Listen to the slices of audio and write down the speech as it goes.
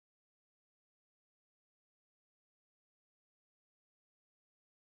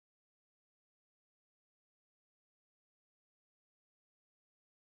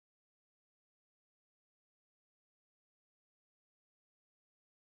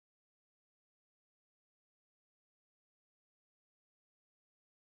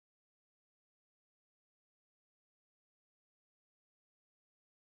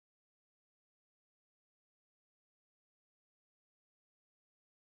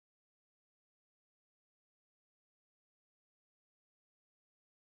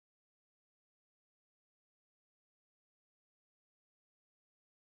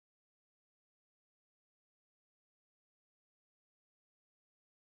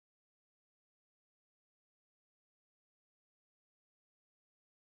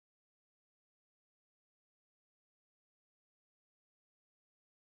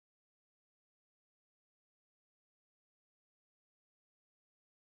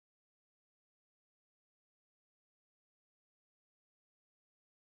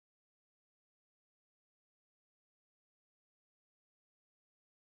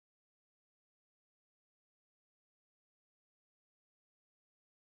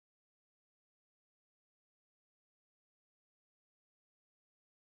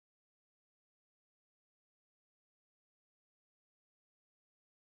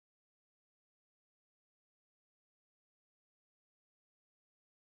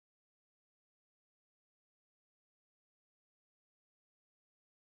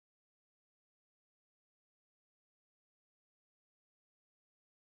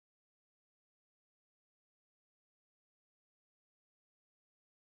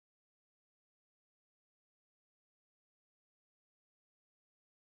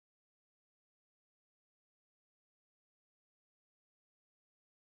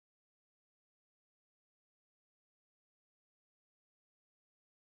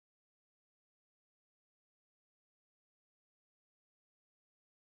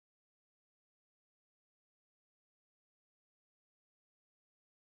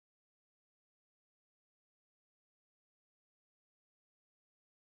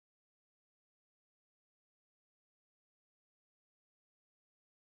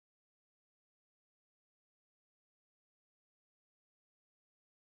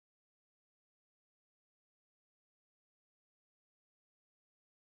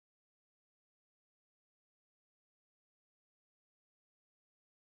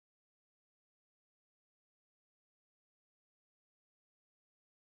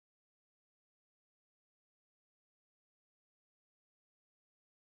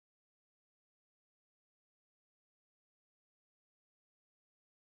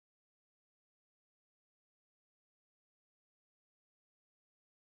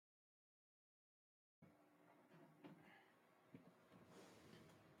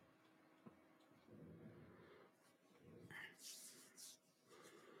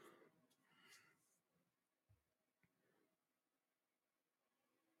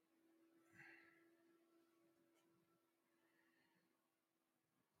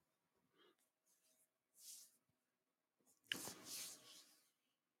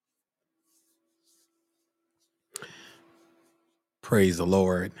Praise the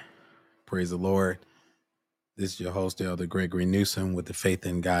Lord. Praise the Lord. This is your host, Elder Gregory Newsom with the Faith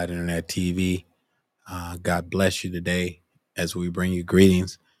in God Internet TV. God bless you today as we bring you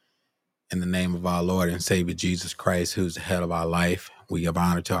greetings in the name of our Lord and Savior Jesus Christ, who's the head of our life. We give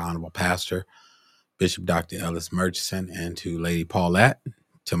honor to our honorable pastor, Bishop Dr. Ellis Murchison, and to Lady Paulette,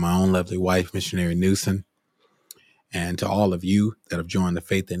 to my own lovely wife, Missionary Newsom, and to all of you that have joined the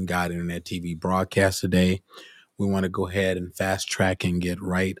Faith in God Internet TV broadcast today. We want to go ahead and fast track and get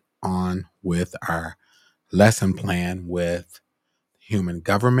right on with our lesson plan with human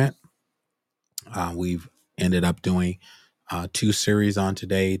government. We've ended up doing two series on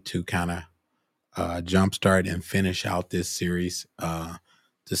today to kind of jumpstart and finish out this series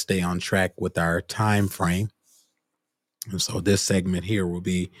to stay on track with our time frame. And so this segment here will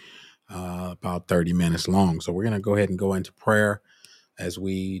be about 30 minutes long. So we're going to go ahead and go into prayer as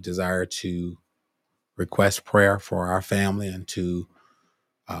we desire to request prayer for our family and to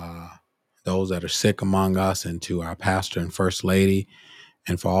those that are sick among us, and to our pastor and first lady,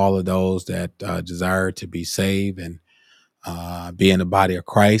 and for all of those that desire to be saved and be in the body of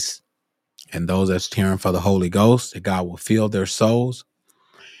Christ, and those that's cheering for the Holy Ghost, that God will fill their souls,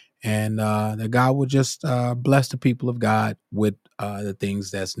 and that God will just bless the people of God with the things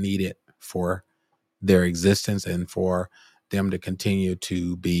that's needed for their existence and for them to continue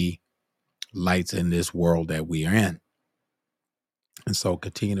to be lights in this world that we are in. And so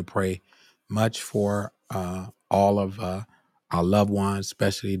continue to pray much for all of our loved ones,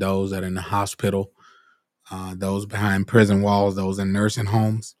 especially those that are in the hospital, those behind prison walls, those in nursing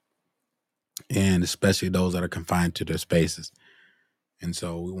homes, and especially those that are confined to their spaces. And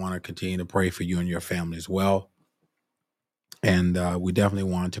so we want to continue to pray for you and your family as well. And we definitely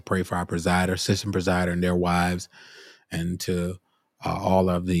want to pray for our presider, assistant presider, and their wives, and to all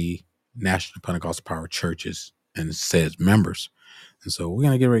of the National Pentecostal Power churches and says members. And so we're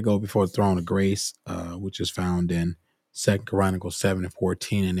going to get ready to go before the throne of grace, which is found in 2 Chronicles 7 and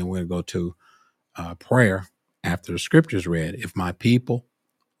 14. And then we're going to go to prayer after the scriptures read. If my people,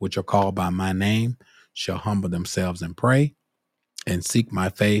 which are called by my name, shall humble themselves and pray and seek my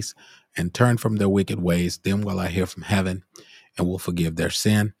face and turn from their wicked ways, then will I hear from heaven and will forgive their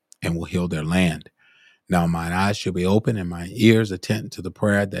sin and will heal their land. Now mine eyes shall be open and my ears attend to the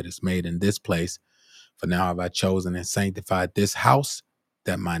prayer that is made in this place. For now have I chosen and sanctified this house,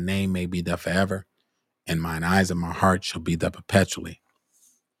 that my name may be there forever, and mine eyes and my heart shall be there perpetually.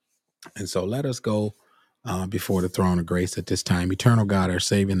 And so let us go before the throne of grace at this time. Eternal God, our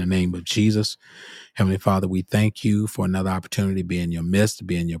Savior, in the name of Jesus. Heavenly Father, we thank you for another opportunity to be in your midst, to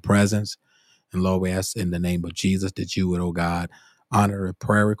be in your presence. And Lord, we ask in the name of Jesus that you would, oh God, honor a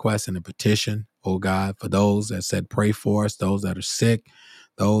prayer request and a petition, oh God, for those that said pray for us, those that are sick,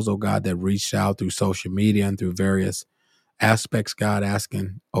 those, oh God, that reached out through social media and through various aspects, God,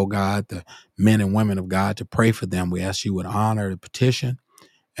 asking, oh God, the men and women of God to pray for them. We ask you would honor the petition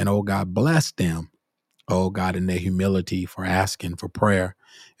and, oh God, bless them, oh God, in their humility for asking for prayer.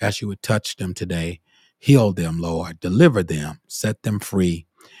 Ask you would touch them today, heal them, Lord, deliver them, set them free.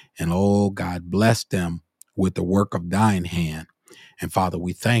 And, oh God, bless them with the work of thine hand. And Father,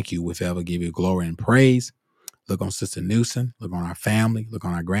 we thank you. We forever give you glory and praise. Look on Sister Newsom, look on our family, look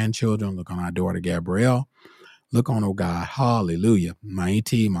on our grandchildren, look on our daughter Gabrielle. Look on, oh God, hallelujah. My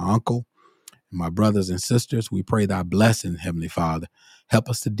auntie, my uncle, my brothers and sisters, we pray thy blessing, Heavenly Father. Help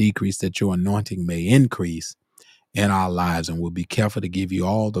us to decrease that your anointing may increase in our lives, and we'll be careful to give you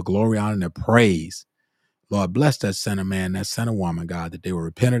all the glory, honor, and the praise. Lord, bless that sinner man, that sinner woman, God, that they will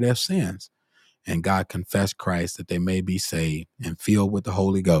repent of their sins and God confess Christ, that they may be saved and filled with the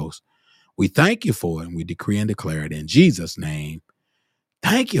Holy Ghost. We thank you for it, and we decree and declare it in Jesus' name.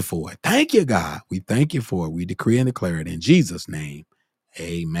 Thank you for it. Thank you, God. We thank you for it. We decree and declare it in Jesus' name.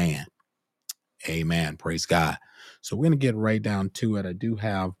 Amen. Amen. Praise God. So we're going to get right down to it. I do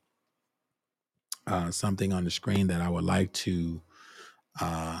have something on the screen that I would like to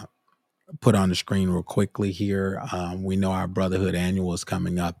put on the screen real quickly here. We know our Brotherhood Annual is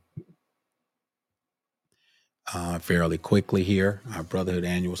coming up fairly quickly here. Our Brotherhood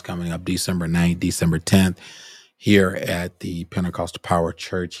Annual is coming up December 9th, December 10th here at the Pentecostal Power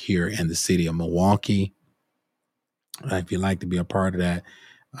Church here in the city of Milwaukee. If you'd like to be a part of that,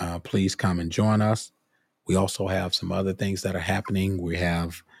 please come and join us. We also have some other things that are happening. We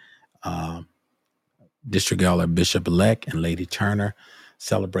have District Elder Bishop-elect and Lady Turner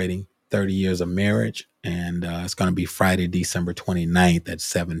celebrating 30 years of marriage, and it's going to be Friday, December 29th at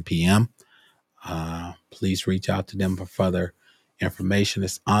 7 p.m. Please reach out to them for further information.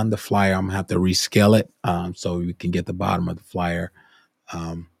 It's on the flyer. I'm going to have to rescale it so you can get the bottom of the flyer.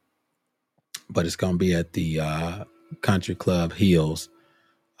 But it's going to be at the Country Club Heels.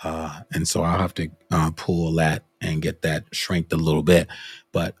 And so I'll have to pull that and get that shrinked a little bit.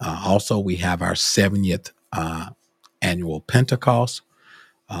 But also we have our 70th annual Pentecost,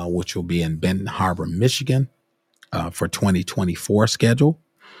 which will be in Benton Harbor, Michigan, for 2024 schedule.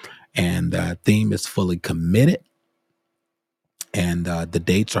 And the theme is fully committed. And the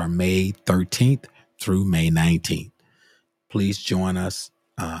dates are May 13th through May 19th. Please join us.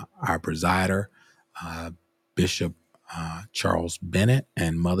 Our presider, Bishop Charles Bennett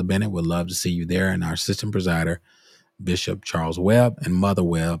and Mother Bennett would love to see you there. And our assistant presider, Bishop Charles Webb and Mother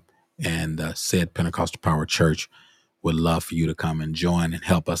Webb and said Pentecostal Power Church would love for you to come and join and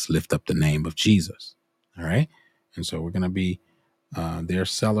help us lift up the name of Jesus. All right. And so we're going to be there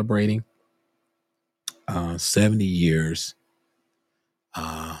celebrating 70 years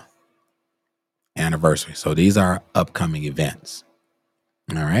anniversary. So these are upcoming events.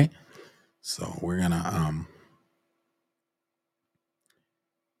 All right. So we're going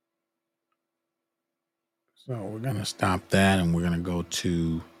to stop that and we're going to go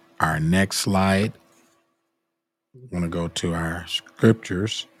to our next slide. We're going to go to our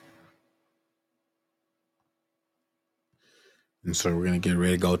scriptures. And so we're going to get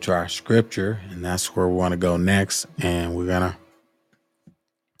ready to go to our scripture, and that's where we want to go next. And we're going to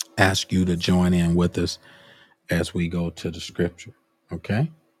ask you to join in with us as we go to the scripture. Okay.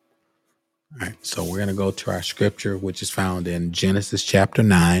 All right. So we're going to go to our scripture, which is found in Genesis chapter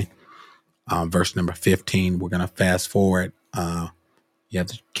 9, verse number 15. We're going to fast forward. You have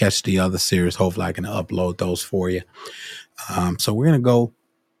to catch the other series. Hopefully I can upload those for you. So we're going to go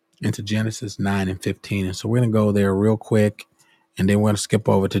into Genesis 9 and 15. And so we're going to go there real quick. And then we're going to skip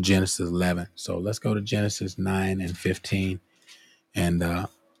over to Genesis 11. So let's go to Genesis 9 and 15. And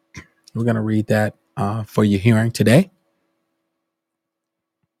we're going to read that for your hearing today.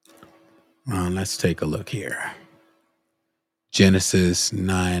 Let's take a look here. Genesis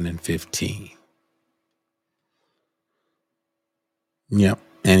 9 and 15. Yep.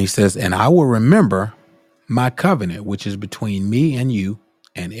 And he says, and I will remember my covenant, which is between me and you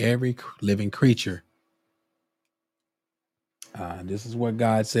and every living creature. This is what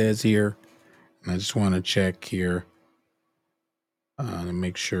God says here. And I just want to check here to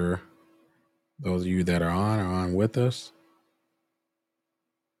make sure those of you that are on with us.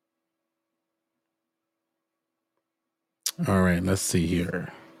 All right, let's see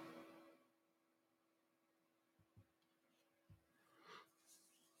here.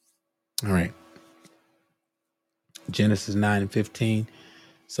 All right. Genesis 9 and 15.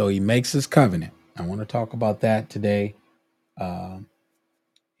 So he makes his covenant. I want to talk about that today.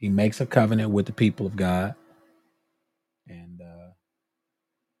 He makes a covenant with the people of God. And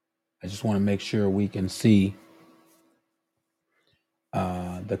I just want to make sure we can see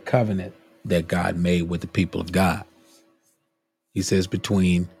the covenant that God made with the people of God. He says,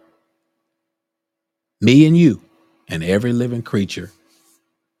 between me and you and every living creature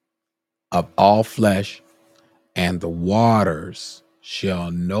of all flesh, and the waters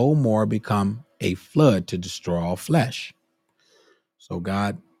shall no more become a flood to destroy all flesh. So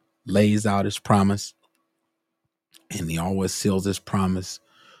God lays out his promise, and he always seals his promise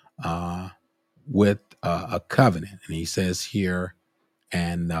with a covenant. And he says here,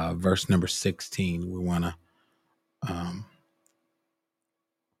 and verse number 16, we want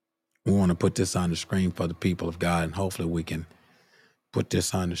to put this on the screen for the people of God, and hopefully we can put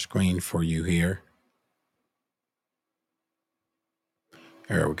this on the screen for you here.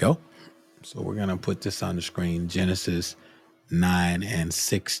 There we go. So we're going to put this on the screen, Genesis 9 and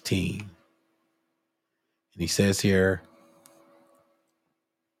 16. And he says here,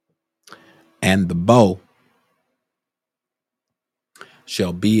 and the bow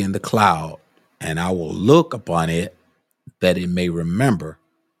shall be in the cloud, and I will look upon it that it may remember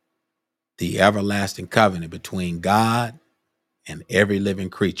the everlasting covenant between God and every living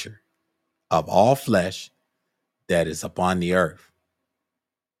creature of all flesh that is upon the earth.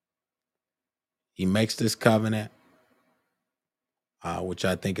 He makes this covenant, which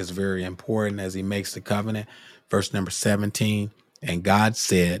I think is very important as he makes the covenant. Verse number 17, and God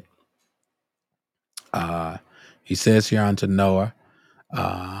said, he says here unto Noah,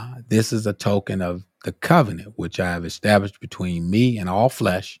 this is a token of the covenant which I have established between me and all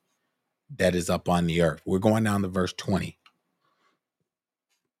flesh that is up on the earth. We're going down to verse 20.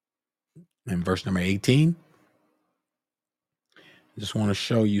 And verse number 18, I just want to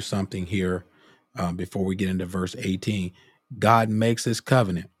show you something here before we get into verse 18. God makes his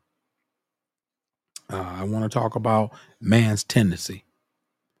covenant. I want to talk about man's tendency.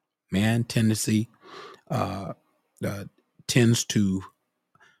 Man tendency tends to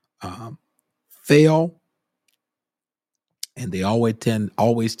fail and they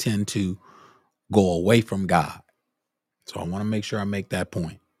always tend to go away from God. So I want to make sure I make that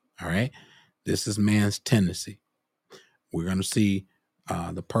point. All right. This is man's tendency. We're going to see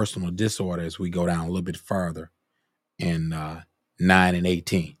the personal disorder as we go down a little bit further in 9 and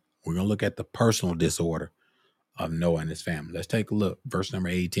 18. We're going to look at the personal disorder of Noah and his family. Let's take a look. Verse number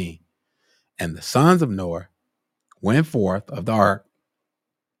 18. And the sons of Noah went forth of the ark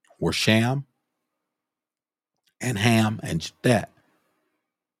were Shem and Ham and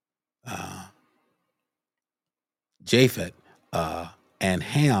Japheth, and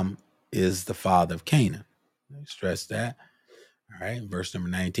Ham is the father of Canaan. Stress that. All right. Verse number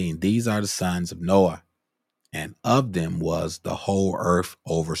 19. These are the sons of Noah, and of them was the whole earth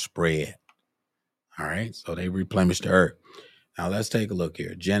overspread. All right. So they replenished the earth. Now let's take a look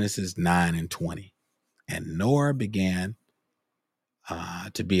here. Genesis 9 and 20. And Noah began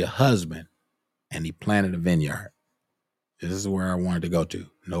to be a husband, and he planted a vineyard. This is where I wanted to go to.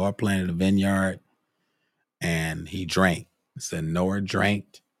 Noah planted a vineyard, and he drank. It said Noah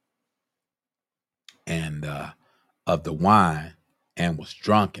drank and of the wine and was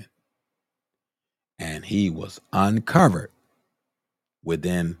drunken, and he was uncovered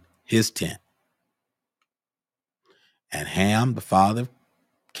within his tent. And Ham, the father of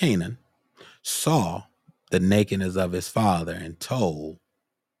Canaan, saw the nakedness of his father and told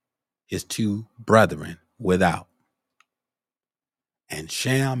his two brethren without. And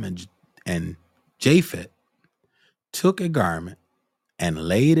Shem and Japheth took a garment and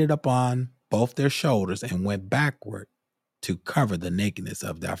laid it upon both their shoulders and went backward to cover the nakedness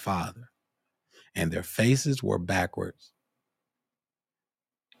of their father. And their faces were backwards,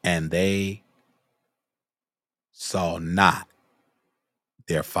 and they saw not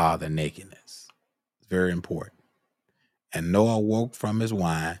their father nakedness. Very important. And Noah woke from his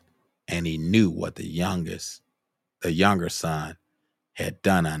wine, and he knew what the younger son had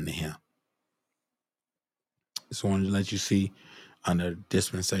done unto him. Just wanted to let you see, under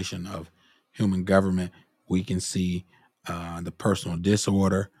dispensation of human government, we can see the personal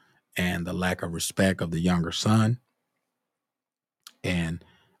disorder and the lack of respect of the younger son. And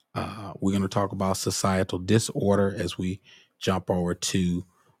we're going to talk about societal disorder as we jump over to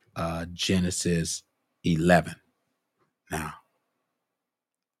Genesis 11. Now,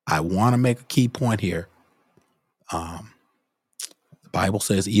 I want to make a key point here. The Bible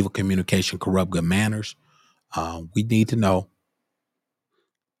says evil communication corrupt good manners. We need to know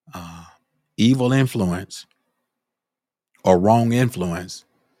evil influence or wrong influence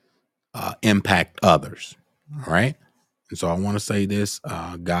impact others. All right. And so I want to say this.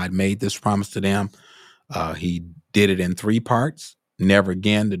 God made this promise to them. He did it in 3 parts. Never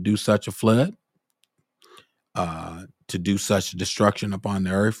again to do such a flood, to do such destruction upon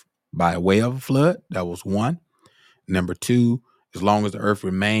the earth by way of a flood. That was 1. Number 2, as long as the earth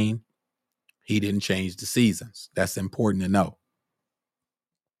remained, he didn't change the seasons. That's important to know.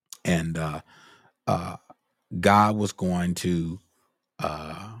 And God was going to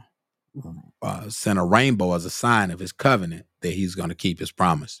send a rainbow as a sign of his covenant that he's going to keep his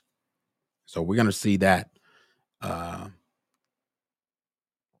promise. So we're going to see that. I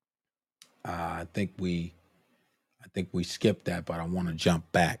think we skipped that, but I want to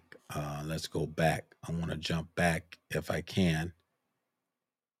jump back. Let's go back. I want to jump back if I can.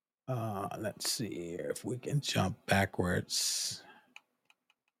 Let's see if we can jump backwards.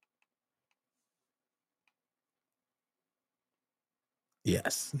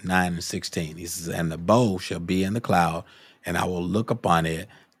 Yes, 9 and 16. He says, and the bow shall be in the cloud, and I will look upon it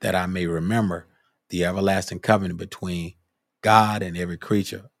that I may remember the everlasting covenant between God and every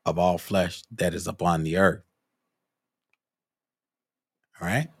creature of all flesh that is upon the earth. All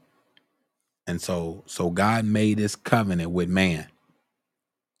right. And so God made this covenant with man,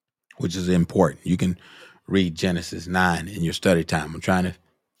 which is important. You can read Genesis 9 in your study time. I'm trying to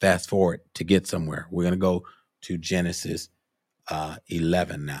fast forward to get somewhere. We're going to go to Genesis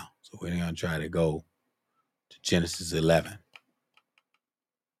 11 now. So we're going to try to go to Genesis 11.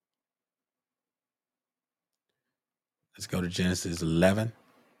 Let's go to Genesis 11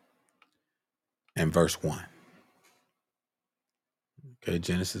 and verse 1. Okay,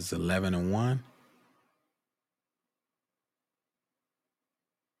 Genesis 11 and 1.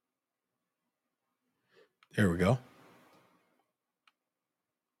 There we go.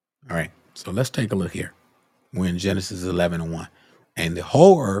 All right, so let's take a look here. We're in Genesis 11 and 1. And the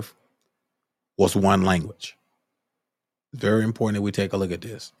whole earth was one language. Very important that we take a look at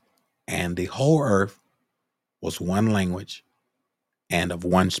this. And the whole earth was one language and of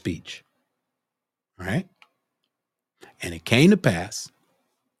one speech. All right. And it came to pass,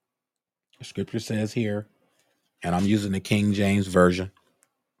 the scripture says here and I'm using the King James Version.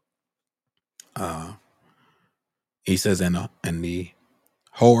 He says, and the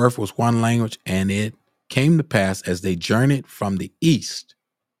whole earth was one language, and it came to pass as they journeyed from the east,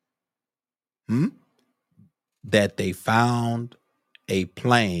 that they found a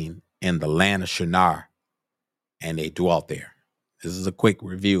plain in the land of Shinar, and they dwelt there. This is a quick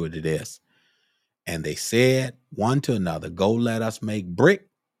review of this. And they said one to another, go, let us make brick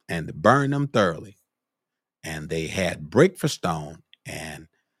and burn them thoroughly. And they had brick for stone, and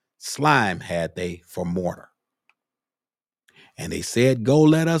slime had they for mortar. And they said, go,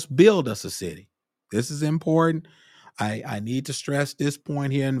 let us build us a city. This is important. I need to stress this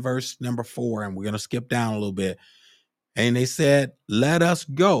point here in verse number 4, and we're going to skip down a little bit. And they said, let us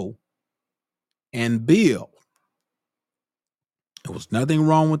go and build. There was nothing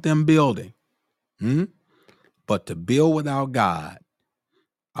wrong with them building. But to build without God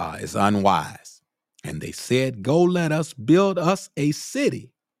is unwise. And they said, go, let us build us a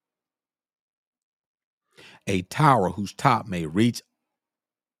city, a tower whose top may reach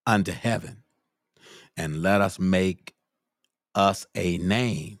unto heaven, and let us make us a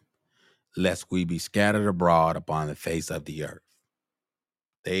name, lest we be scattered abroad upon the face of the earth.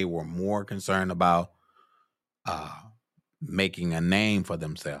 They were more concerned about making a name for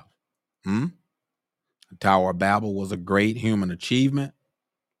themselves. The Tower of Babel was a great human achievement,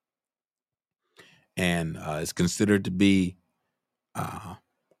 and it's considered to be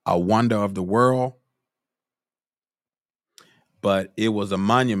a wonder of the world, but it was a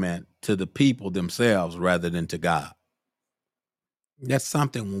monument to the people themselves rather than to God. That's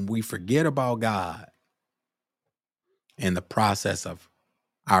something when we forget about God in the process of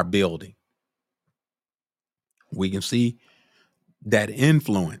our building, we can see that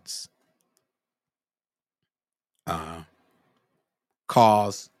influence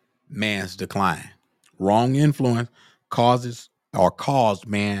cause man's decline. Wrong influence caused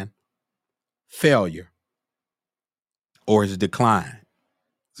man failure or his decline.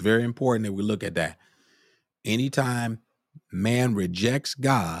 It's very important that we look at that. Anytime man rejects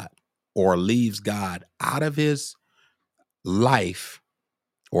God or leaves God out of his life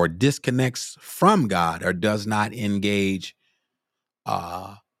or disconnects from God or does not engage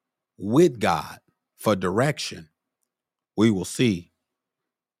with God for direction, we will see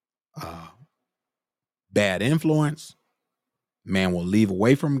bad influence. Man will leave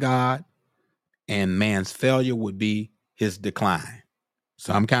away from God, and man's failure would be his decline,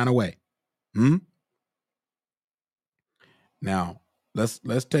 some kind of way. Now,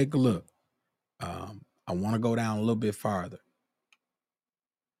 let's take a look. I want to go down a little bit farther.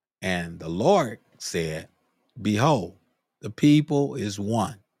 And the Lord said, behold, the people is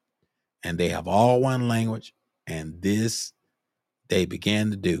one, and they have all one language, and this they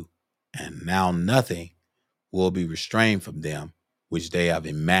began to do. And now nothing will be restrained from them, which they have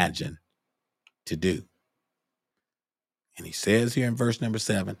imagined to do. And he says here in verse number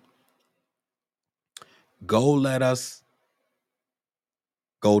 7, go, let us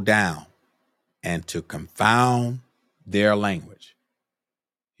go down and to confound their language.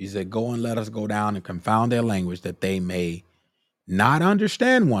 He said, go and let us go down and confound their language, that they may not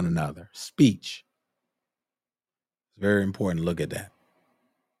understand one another. Speech. It's very important to look at that.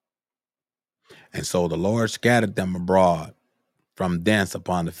 And so the Lord scattered them abroad from thence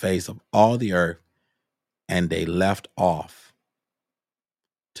upon the face of all the earth, and they left off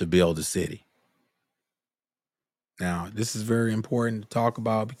to build a city. Now, this is very important to talk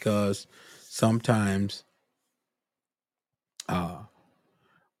about because sometimes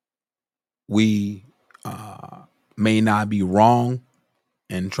we may not be wrong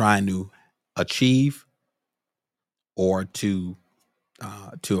in trying to achieve or to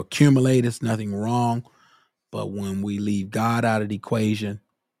accumulate. It's nothing wrong. But when we leave God out of the equation,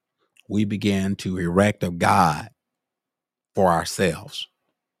 we begin to erect a God for ourselves.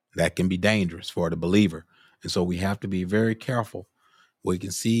 That can be dangerous for the believer. And so we have to be very careful. We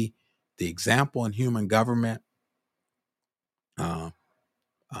can see the example in human government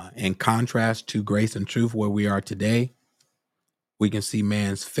in contrast to grace and truth where we are today. We can see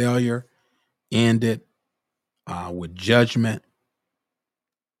man's failure ended with judgment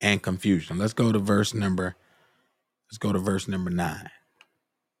and confusion. Let's go to verse number 9.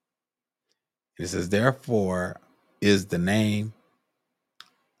 It says, therefore is the name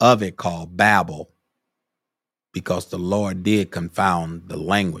of it called Babel, because the Lord did confound the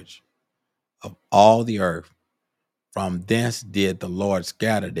language of all the earth. From thence did the Lord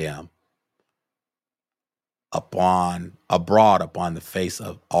scatter them abroad upon the face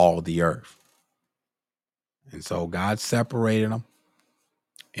of all the earth. And so God separated them,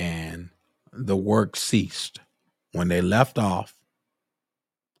 and the work ceased. when they left off,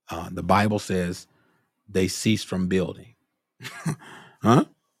 the Bible says they ceased from building. Huh?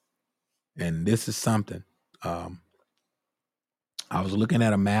 And this is something. I was looking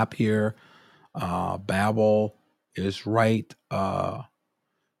at a map here. Babel is right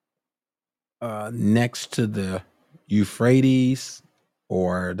next to the Euphrates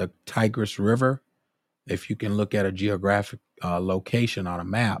or the Tigris River. If you can look at a geographic location on a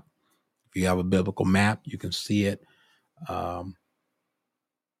map, if you have a biblical map, you can see it.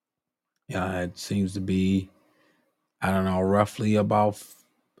 It seems to be, I don't know, roughly about,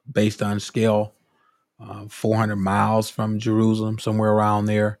 based on scale, 400 miles from Jerusalem, somewhere around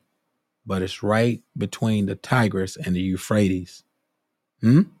there. But it's right between the Tigris and the Euphrates.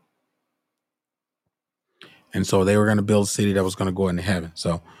 And so they were going to build a city that was going to go into heaven.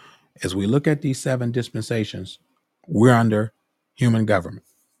 So as we look at these 7 dispensations, we're under human government.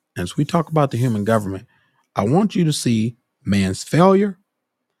 And as we talk about the human government, I want you to see man's failure.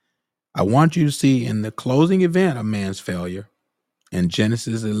 I want you to see in the closing event of man's failure in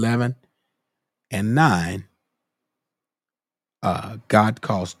Genesis 11 and 9, God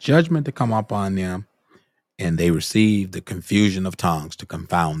caused judgment to come upon them, and they received the confusion of tongues to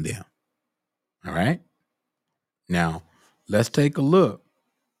confound them. All right. Now, let's take a look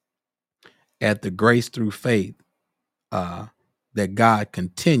at the grace through faith that God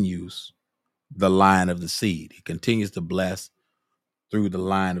continues the line of the seed. He continues to bless through the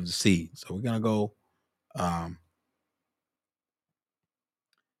line of the seed. So we're going to go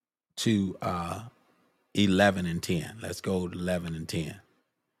to 11 and 10. Let's go to 11 and 10.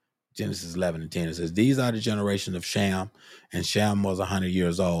 Genesis 11 and 10. It says, these are the generations of Shem, and Shem was 100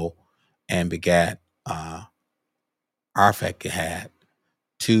 years old and begat Arphaxad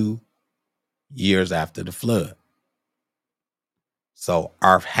 2 years after the flood. So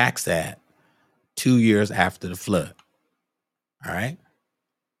Arphaxad 2 years after the flood. All right.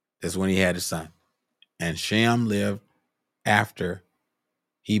 That's when he had his son. And Shem lived after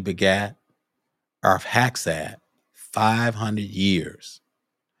he begat Arphaxad 500 years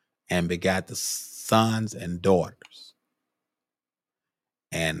and begat the sons and daughters.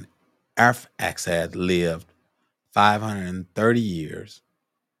 And Arphaxad lived 530 years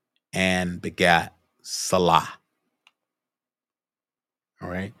and begat Salah. All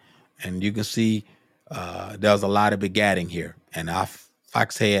right. And you can see there's a lot of begatting here. And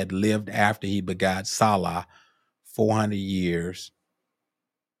Arphaxad lived after he begat Salah 400 years.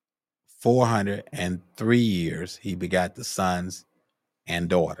 403 years he begat the sons and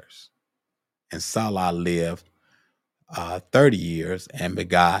daughters. And Salah lived 30 years and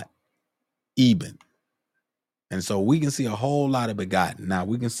begot Eben. And so we can see a whole lot of begotten. Now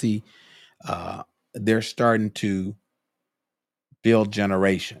we can see they're starting to build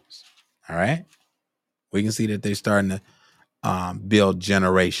generations. All right. We can see that they're starting to build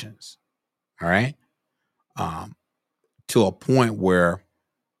generations. All right. To a point where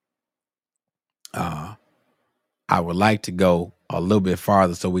I would like to go a little bit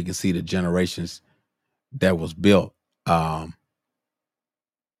farther so we can see the generations that was built.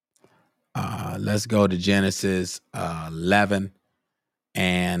 Let's go to Genesis 11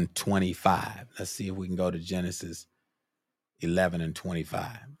 and 25. Let's see if we can go to Genesis 11 and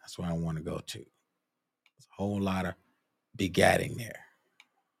 25. That's where I want to go to. There's a whole lot of begatting there.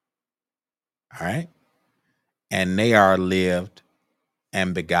 All right. And Nahor lived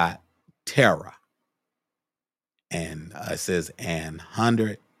and begot Terah. And it says, and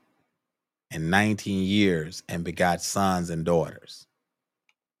 119 years and begot sons and daughters.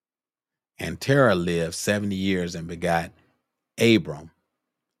 And Terah lived 70 years and begot Abram,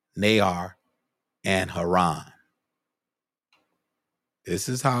 Nahor, and Haran. This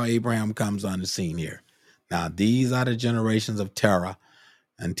is how Abraham comes on the scene here. Now, these are the generations of Terah,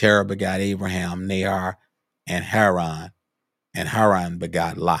 and Terah begot Abraham, Nahor, and Haran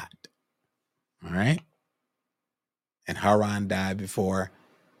begot Lot. All right? And Haran died before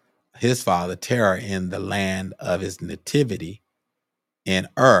his father Terah in the land of his nativity in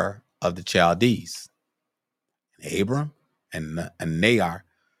Ur of the Chaldees. And Abram and Nahor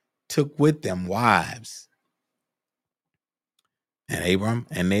took with them wives. And Abram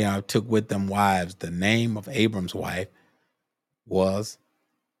and Nahor took with them wives. The name of Abram's wife was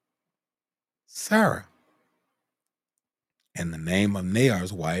Sarah. And the name of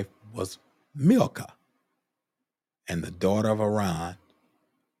Nahor's wife was Milcah. And the daughter of Haran,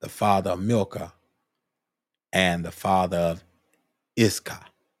 the father of Milcah, and the father of Iscah.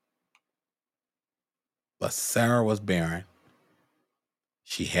 But Sarah was barren.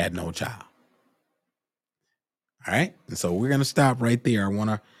 She had no child. All right. And so we're going to stop right there. I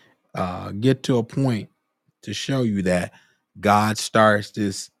want to get to a point to show you that God starts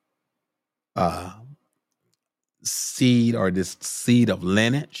this seed, or this seed of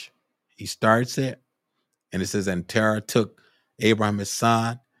lineage. He starts it, and it says, and Terah took Abraham his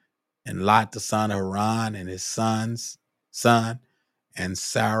son, and Lot the son of Haran, and his son's son, and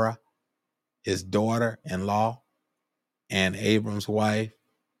Sarah his daughter-in-law, and Abram's wife.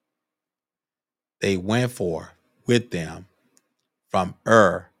 They went forth with them from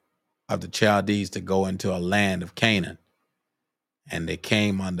Ur of the Chaldees to go into a land of Canaan, and they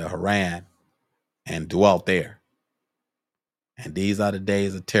came under Haran and dwelt there. And these are the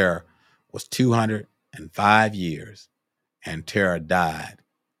days of Terah, was 205 years, and Terah died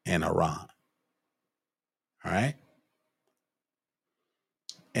in Haran. All right.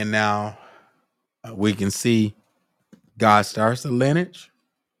 And now we can see God starts the lineage,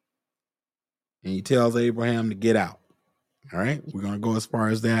 and he tells Abraham to get out. All right. We're going to go as far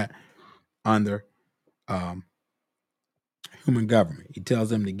as that under human government. He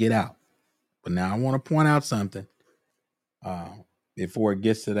tells him to get out. But now I want to point out something before it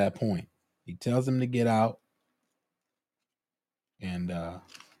gets to that point. He tells him to get out, and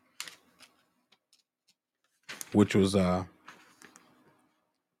which was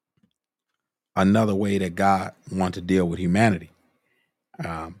another way that God wanted to deal with humanity.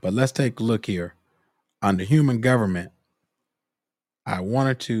 But let's take a look here. Under human government, I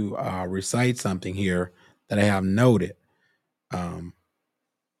wanted to recite something here that I have noted. Let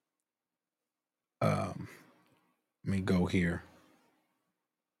me go here.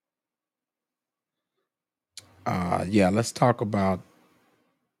 Let's talk about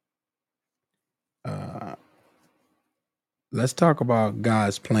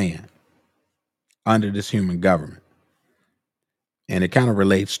God's plan under this human government. And it kind of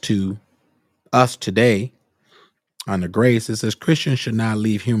relates to us today. Under grace, it says Christians should not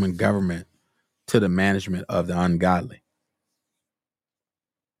leave human government to the management of the ungodly.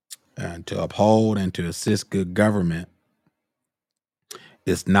 And to uphold and to assist good government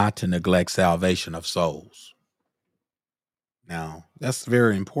is not to neglect salvation of souls. Now, that's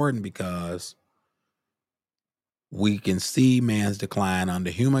very important, because we can see man's decline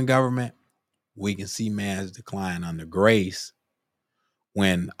under human government. We can see man's decline under grace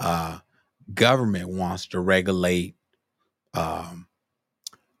when government wants to regulate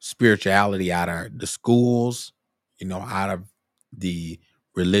spirituality out of the schools, out of the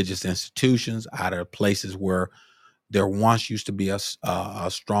religious institutions, out of places where there once used to be a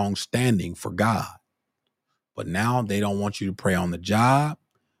strong standing for God. But now they don't want you to pray on the job.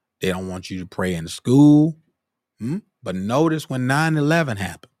 They don't want you to pray in school. But notice when 9/11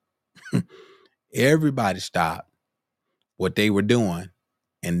 happened, everybody stopped what they were doing,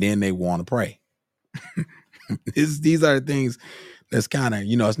 and then they want to pray. These are the things that's kind of,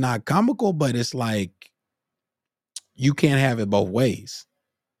 it's not comical, but it's like you can't have it both ways.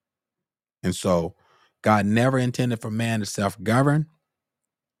 And so God never intended for man to self-govern.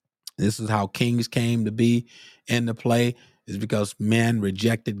 This is how kings came to be into play, is because men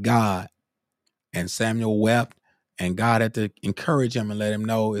rejected God. And Samuel wept, and God had to encourage him and let him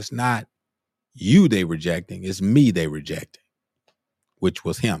know it's not you they rejecting, it's me they rejecting, which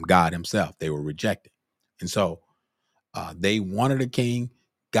was him, God himself, they were rejecting. And so they wanted a king.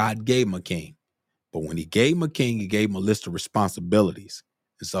 God gave him a king. But when he gave him a king, he gave him a list of responsibilities.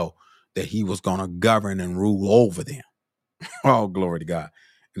 And so that he was going to govern and rule over them. Oh, glory to God.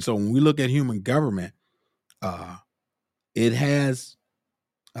 And so when we look at human government, it has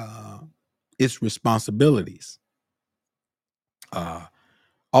its responsibilities.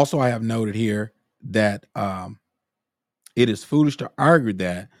 Also, I have noted here that it is foolish to argue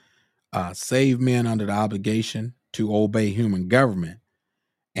that saved men under the obligation to obey human government,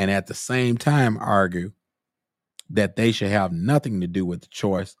 and at the same time argue that they should have nothing to do with the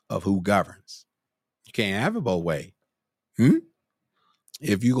choice of who governs. You can't have it both ways.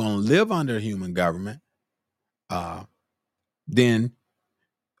 If you're going to live under human government, then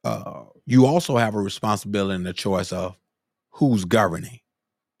you also have a responsibility in the choice of who's governing.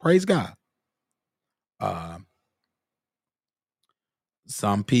 Praise God.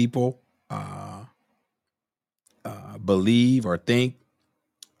 Some people believe or think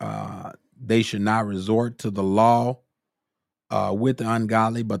they should not resort to the law with the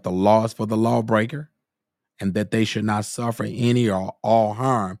ungodly, but the law is for the lawbreaker, and that they should not suffer any or all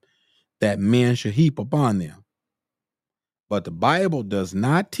harm that men should heap upon them. But the Bible does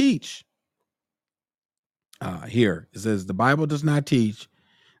not teach here. It says the Bible does not teach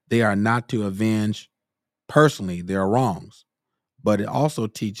they are not to avenge personally their wrongs, but it also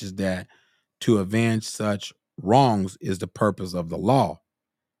teaches that to avenge such wrongs is the purpose of the law.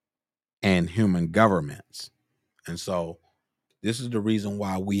 and human governments. And so this is the reason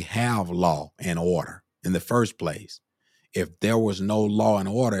why we have law and order in the first place. If there was no law and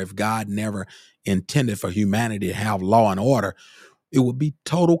order, if God never intended for humanity to have law and order, it would be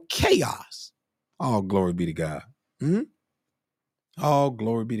total chaos. All glory be to God. All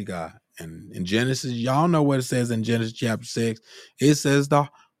glory be to God. And in Genesis, y'all know what it says in Genesis chapter 6. It says the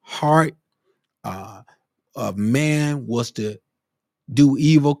heart of man was to do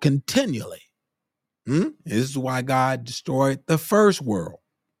evil continually. This is why God destroyed the first world.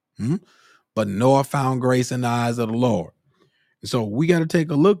 But Noah found grace in the eyes of the Lord. So we got to take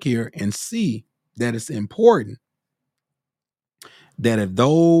a look here and see that it's important that if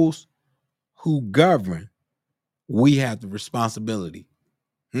those who govern, we have the responsibility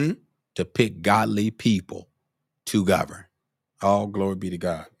to pick godly people to govern. All glory be to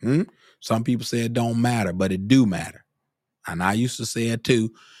God. Some people say it don't matter, but it do matter. And I used to say it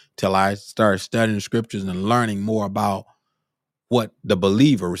too, till I started studying the scriptures and learning more about what the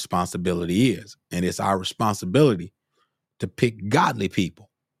believer responsibility is. And it's our responsibility to pick godly people.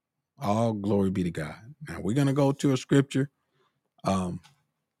 All glory be to God. Now we're going to go to a scripture. I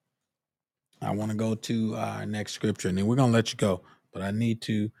want to go to our next scripture, and then we're going to let you go. But I need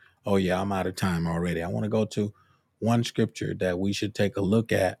to, oh yeah, I'm out of time already. I want to go to one scripture that we should take a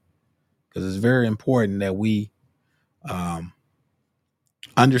look at, because it's very important that we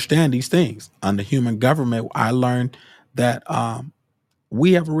understand these things. Under human government, I learned that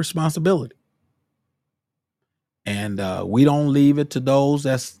we have a responsibility. And we don't leave it to those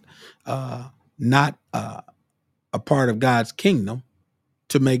that's not a part of God's kingdom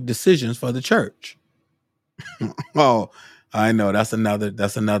to make decisions for the church. Oh, I know that's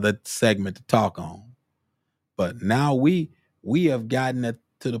another segment to talk on. But now we have gotten it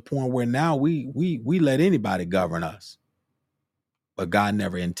to the point where now we let anybody govern us. But God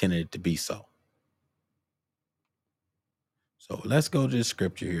never intended it to be so. So let's go to the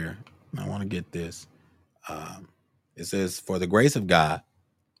scripture here. I want to get this. It says, "For the grace of God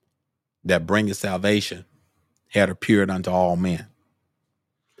that bringeth salvation had appeared unto all men."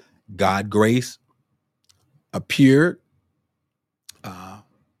 God grace appeared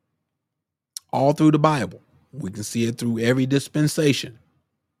all through the Bible. We can see it through every dispensation.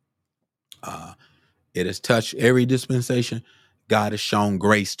 It has touched every dispensation. God has shown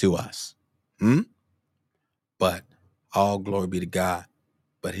grace to us. But all glory be to God.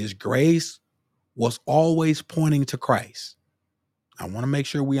 But his grace was always pointing to Christ. I want to make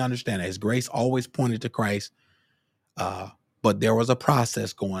sure we understand that his grace always pointed to Christ. But there was a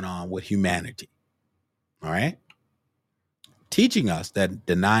process going on with humanity. All right. Teaching us that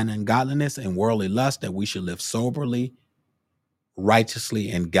denying ungodliness and worldly lust, that we should live soberly,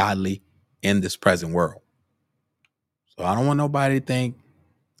 righteously, and godly in this present world. So I don't want nobody to think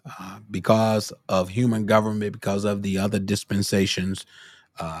because of human government, because of the other dispensations,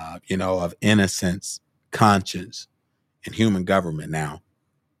 of innocence, conscience, and human government now,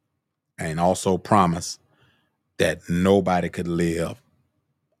 and also promise that nobody could live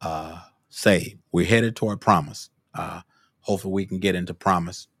saved. We're headed toward promise. Hopefully we can get into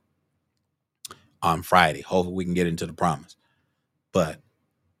promise on Friday. Hopefully we can get into the promise. But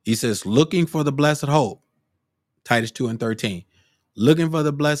he says, looking for the blessed hope, Titus 2:13, looking for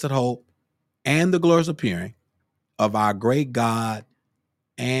the blessed hope and the glorious appearing of our great God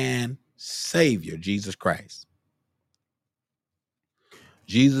and Savior, Jesus Christ.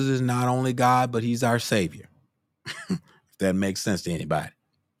 Jesus is not only God, but he's our Savior. If that makes sense to anybody.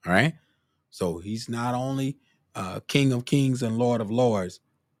 All right. So he's not only King of Kings and Lord of Lords,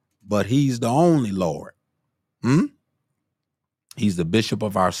 but he's the only Lord. He's the bishop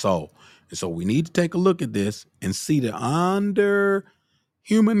of our soul. And so we need to take a look at this and see that under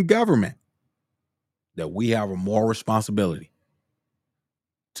human government, that we have a moral responsibility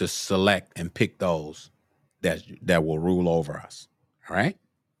to select and pick those that will rule over us. All right.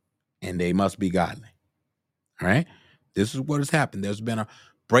 And they must be godly. All right. This is what has happened. There's been a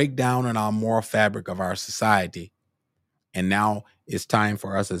breakdown in our moral fabric of our society. And now it's time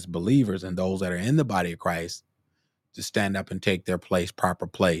for us as believers and those that are in the body of Christ to stand up and take their place, proper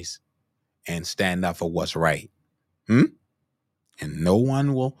place, and stand up for what's right. And no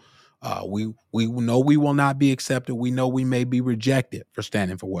one will, we know we will not be accepted. We know we may be rejected for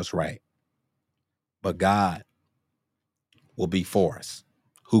standing for what's right. But God will be for us.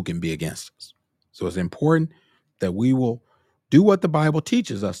 Who can be against us? So it's important that we will do what the Bible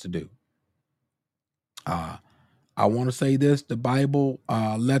teaches us to do. I want to say this. The Bible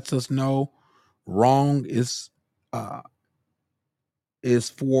lets us know wrong is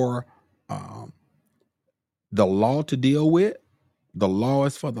for the law to deal with, The law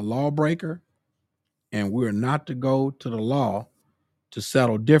is for the lawbreaker, and we're not to go to the law to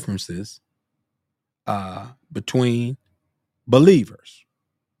settle differences between believers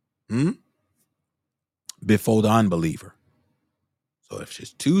before the unbeliever. So if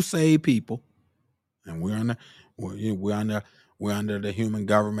it's two saved people, and we're under the human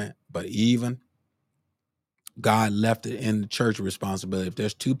government, but even God left it in the church responsibility. If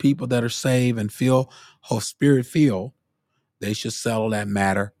there's two people that are saved and feel Holy Spirit feel, they should settle that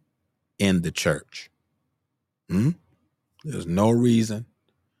matter in the church. There's no reason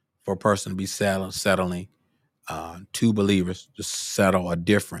for a person to be settling two believers to settle a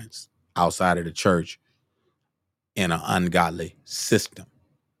difference outside of the church in an ungodly system.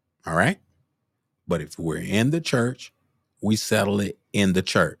 All right. But if we're in the church, we settle it in the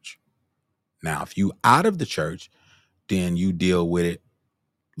church. Now, if you out of the church, then you deal with it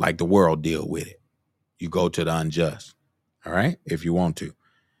like the world deal with it. You go to the unjust. All right. If you want to.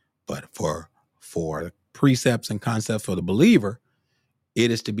 But for precepts and concepts for the believer,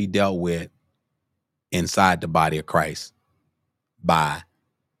 it is to be dealt with inside the body of Christ by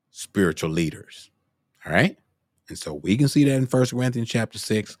spiritual leaders. All right. And so we can see that in 1 Corinthians chapter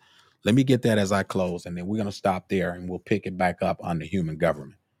 6. Let me get that as I close, and then we're going to stop there and we'll pick it back up on the human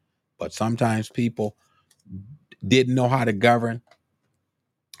government. But sometimes people didn't know how to govern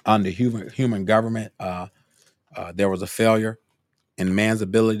under human government. There was a failure in man's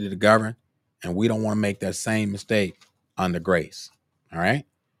ability to govern, and we don't want to make that same mistake under grace. All right.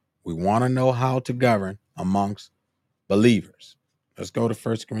 We want to know how to govern amongst believers. Let's go to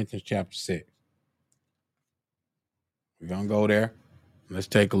 1 Corinthians chapter 6. We're going to go there. Let's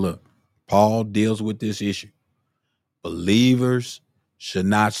take a look. Paul deals with this issue. Believers should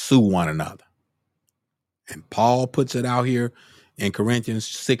not sue one another. And Paul puts it out here in Corinthians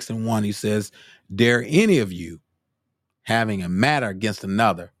 6:1. He says, dare any of you having a matter against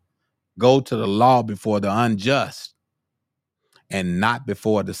another, go to the law before the unjust and not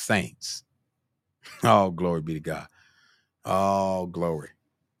before the saints. Oh, glory be to God. Oh, glory.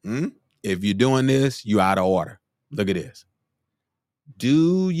 If you're doing this, you out of order. Look at this.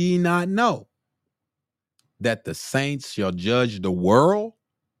 Do ye not know that the saints shall judge the world?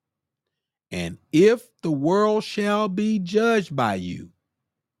 And if the world shall be judged by you,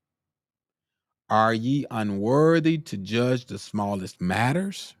 are ye unworthy to judge the smallest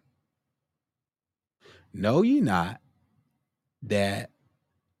matters? Know ye not that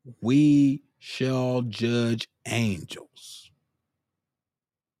we shall judge angels?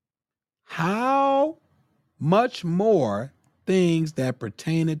 How much more things that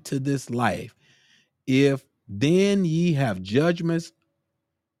pertain to this life, if then ye have judgments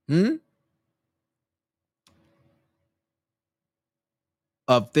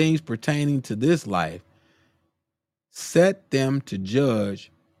of things pertaining to this life, set them to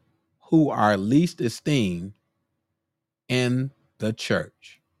judge who are least esteemed in the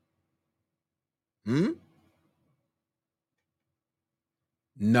church.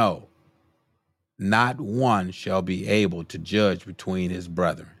 No, not one shall be able to judge between his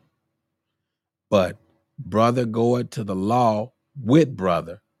brethren. But brother goeth to the law with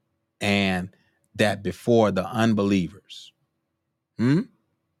brother, and that before the unbelievers.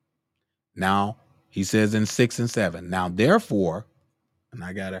 Now, he says in 6 and 7, now therefore, and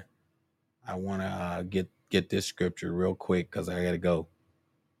I want to get this scripture real quick because I got to go.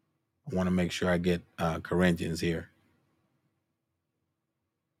 I want to make sure I get Corinthians here.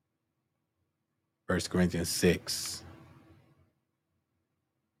 1 Corinthians 6.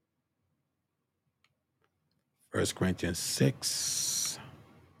 1 Corinthians 6.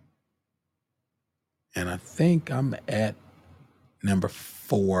 And I think I'm at number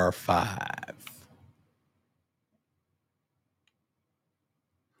 4 or 5.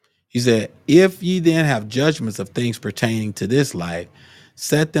 He said, if ye then have judgments of things pertaining to this life,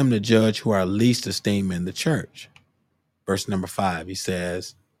 set them to judge who are least esteemed in the church. Verse number 5, he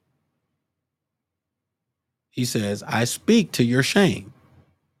says, I speak to your shame.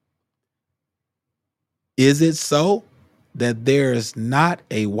 Is it so that there is not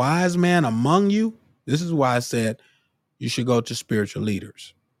a wise man among you? This is why I said you should go to spiritual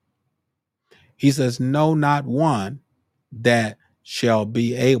leaders. He says, no, not one that shall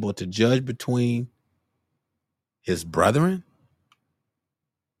be able to judge between his brethren.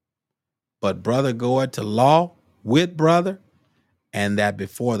 But brother goeth to law with brother, and that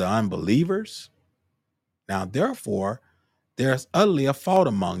before the unbelievers. Now, therefore, there's utterly a fault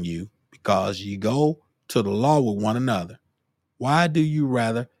among you, because ye go to the law with one another. Why do you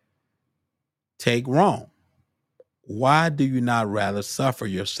rather take wrong? Why do you not rather suffer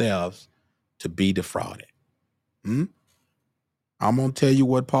yourselves to be defrauded? I'm gonna tell you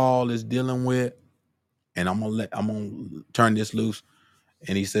what Paul is dealing with, and I'm gonna turn this loose.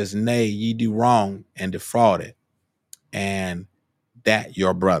 And he says, "Nay, ye do wrong and defrauded, and that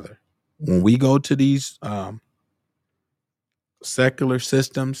your brother." When we go to these secular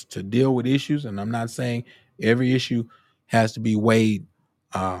systems to deal with issues, and I'm not saying every issue has to be weighed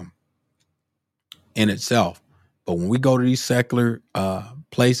in itself, but when we go to these secular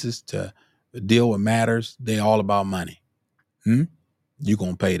places to deal with matters, they all about money. You're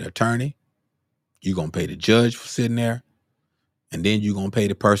gonna pay the attorney, you're gonna pay the judge for sitting there, and then you're gonna pay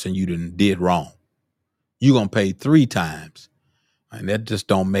the person you did wrong. You're gonna pay 3 times. And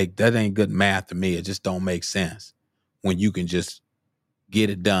that ain't good math to me. It just don't make sense when you can just get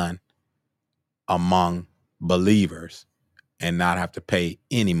it done among believers and not have to pay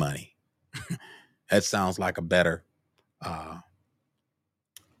any money. That sounds like a better,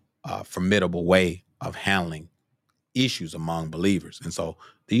 formidable way of handling issues among believers. And so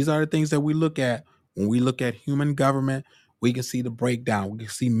these are the things that we look at when we look at human government. We can see the breakdown. We can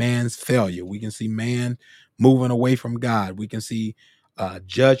see man's failure. We can see man moving away from God. We can see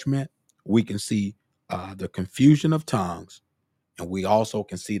judgment. We can see the confusion of tongues. And we also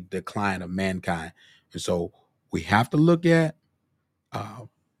can see the decline of mankind. And so we have to look at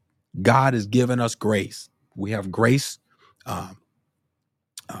God has given us grace. We have grace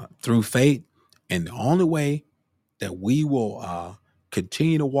through faith. And the only way that we will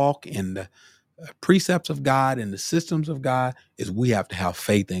continue to walk in the precepts of God and the systems of God is we have to have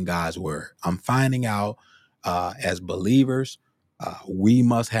faith in God's word. I'm finding out as believers, we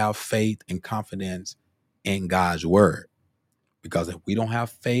must have faith and confidence in God's word. Because if we don't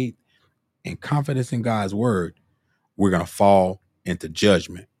have faith and confidence in God's word, we're going to fall into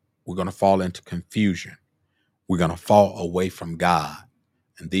judgment. We're going to fall into confusion. We're going to fall away from God.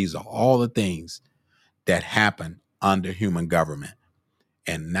 And these are all the things that happen under human government.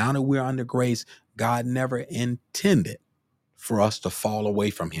 And now that we're under grace, God never intended for us to fall away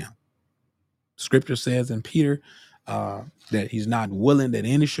from him. Scripture says in Peter that he's not willing that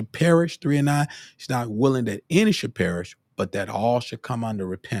any should perish, 3:9. He's not willing that any should perish, but that all should come under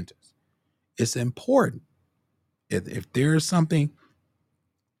repentance. It's important. If there is something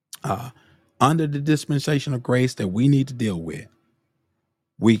under the dispensation of grace that we need to deal with,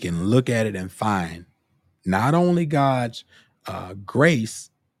 we can look at it and find not only God's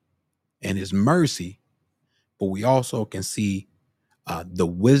grace and his mercy, but we also can see the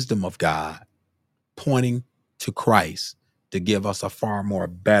wisdom of God pointing to Christ to give us a far more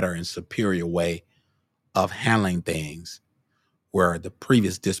better and superior way of handling things, where the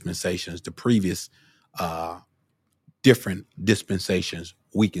previous dispensations, the previous different dispensations,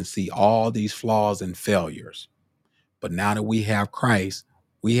 we can see all these flaws and failures. But now that we have Christ,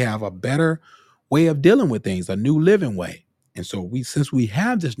 we have a better way of dealing with things, a new living way. And so since we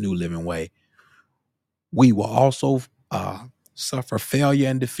have this new living way, we will also suffer failure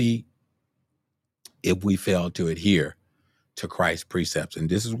and defeat if we fail to adhere to Christ's precepts. And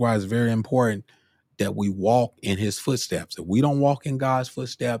this is why it's very important that we walk in his footsteps. If we don't walk in God's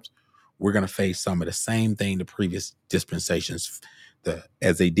footsteps, we're going to face some of the same thing the previous dispensations,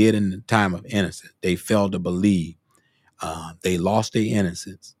 as they did in the time of innocence. They failed to believe. They lost their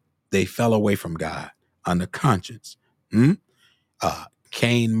innocence. They fell away from God under conscience.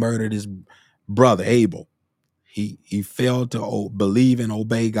 Cain murdered his brother Abel. He failed to believe and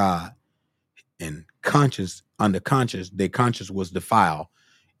obey God. And under conscience, their conscience was defiled,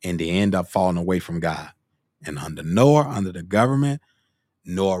 and they end up falling away from God. And under Noah, under the government,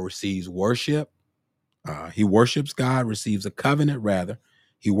 Noah receives worship. He worships God, receives a covenant, rather.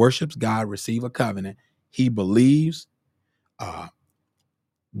 He worships God, receive a covenant. He believes.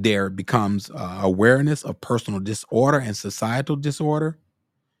 There becomes awareness of personal disorder and societal disorder.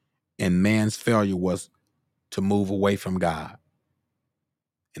 And man's failure was to move away from God.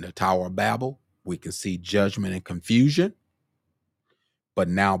 In the Tower of Babel, we can see judgment and confusion. But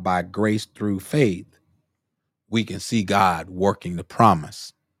now by grace through faith, we can see God working the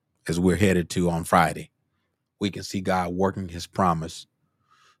promise as we're headed to on Friday. We can see God working his promise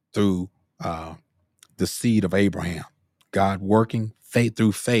through the seed of Abraham. God working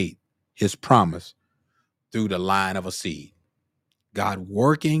through faith, his promise through the line of a seed. God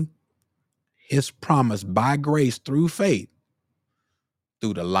working his promise by grace through faith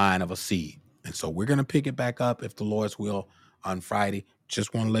through the line of a seed. And so we're going to pick it back up, if the Lord's will, on Friday.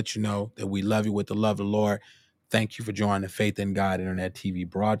 Just want to let you know that we love you with the love of the Lord. Thank you for joining the Faith in God Internet TV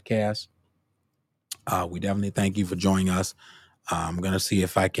broadcast. We definitely thank you for joining us. I'm going to see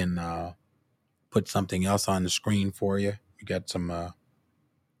if I can put something else on the screen for you. We got some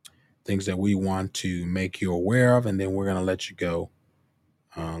things that we want to make you aware of, and then we're going to let you go.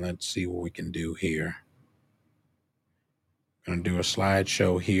 Let's see what we can do here. I'm going to do a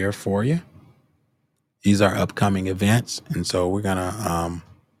slideshow here for you. These are upcoming events, and so we're going to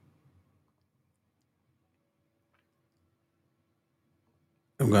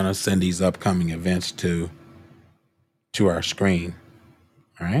I'm going to send these upcoming events to our screen.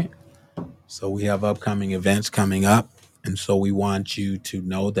 All right. So we have upcoming events coming up, and so we want you to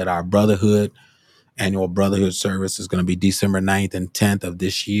know that our annual Brotherhood service is going to be December 9th and 10th of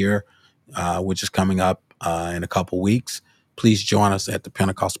this year, which is coming up in a couple weeks. Please join us at the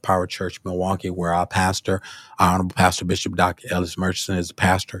Pentecost Power Church, Milwaukee, where our pastor, our Honorable Pastor Bishop Dr. Ellis Murchison, is the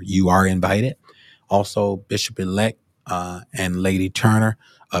pastor. You are invited. Also, Bishop-elect and Lady Turner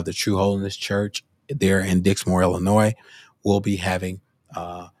of the True Holiness Church there in Dixmoor, Illinois, will be having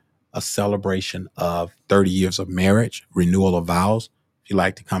a celebration of 30 years of marriage, renewal of vows. If you'd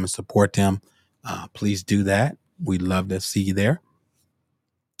like to come and support them, please do that. We'd love to see you there.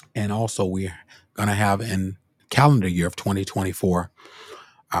 And also, we're going to have in calendar year of 2024,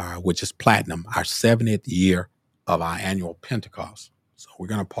 which is platinum, our 70th year of our annual Pentecost. So we're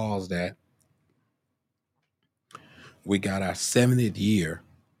going to pause that. We got our 70th year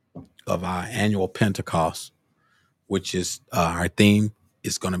of our annual Pentecost, which is our theme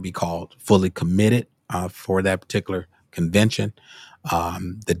is going to be called Fully Committed for that particular convention.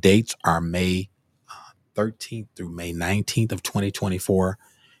 The dates are May 13th through May 19th of 2024.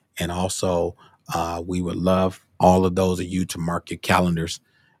 And also, we would love all of those of you to mark your calendars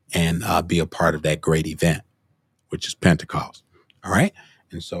and be a part of that great event, which is Pentecost. All right.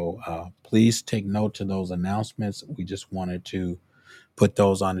 And so please take note to those announcements. We just wanted to put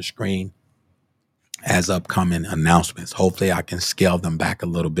those on the screen as upcoming announcements. Hopefully I can scale them back a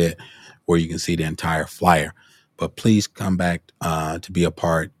little bit where you can see the entire flyer. But please come back to be a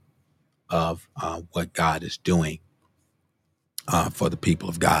part of what God is doing for the people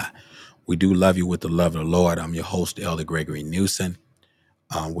of God. We do love you with the love of the Lord. I'm your host, Elder Gregory Newsom,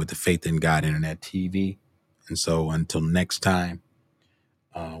 with the Faith in God Internet TV. And so until next time,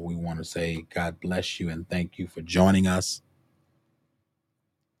 we want to say God bless you and thank you for joining us.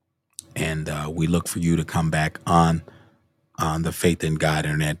 And we look for you to come back on the Faith in God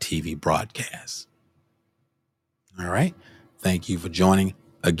Internet TV broadcast. All right. Thank you for joining.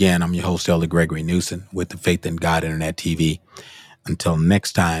 Again, I'm your host, Elder Gregory Newsom, with the Faith in God Internet TV. Until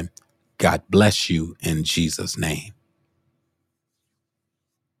next time, God bless you in Jesus' name.